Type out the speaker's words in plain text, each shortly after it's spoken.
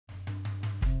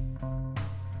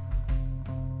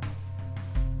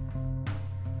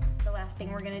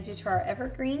thing we're gonna do to our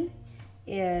evergreen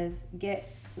is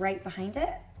get right behind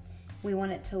it. We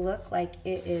want it to look like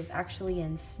it is actually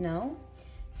in snow.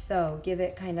 So give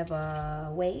it kind of a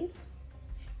wave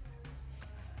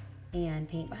and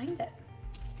paint behind it.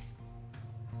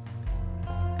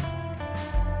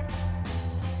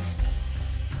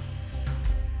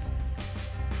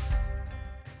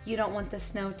 You don't want the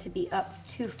snow to be up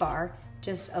too far,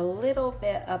 just a little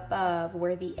bit above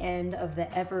where the end of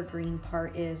the evergreen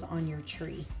part is on your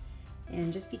tree.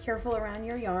 And just be careful around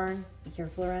your yarn, be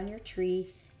careful around your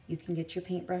tree. You can get your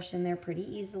paintbrush in there pretty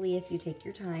easily if you take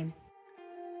your time.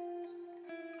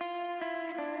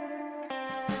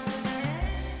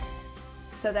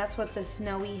 So that's what the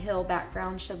snowy hill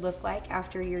background should look like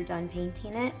after you're done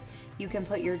painting it. You can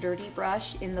put your dirty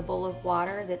brush in the bowl of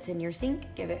water that's in your sink,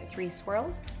 give it 3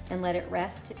 swirls, and let it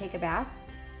rest to take a bath.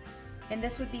 And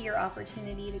this would be your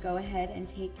opportunity to go ahead and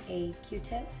take a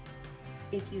Q-tip,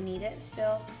 if you need it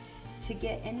still, to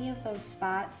get any of those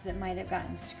spots that might have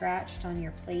gotten scratched on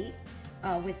your plate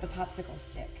with the popsicle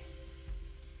stick.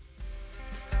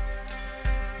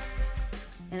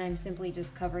 And I'm simply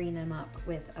just covering them up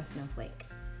with a snowflake.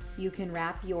 You can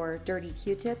wrap your dirty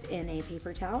Q-tip in a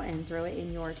paper towel and throw it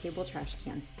in your table trash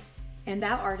can. And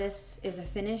that, artists, is a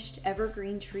finished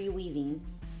evergreen tree weaving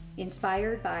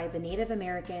inspired by the Native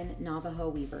American Navajo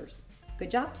weavers. Good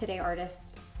job today,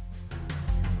 artists.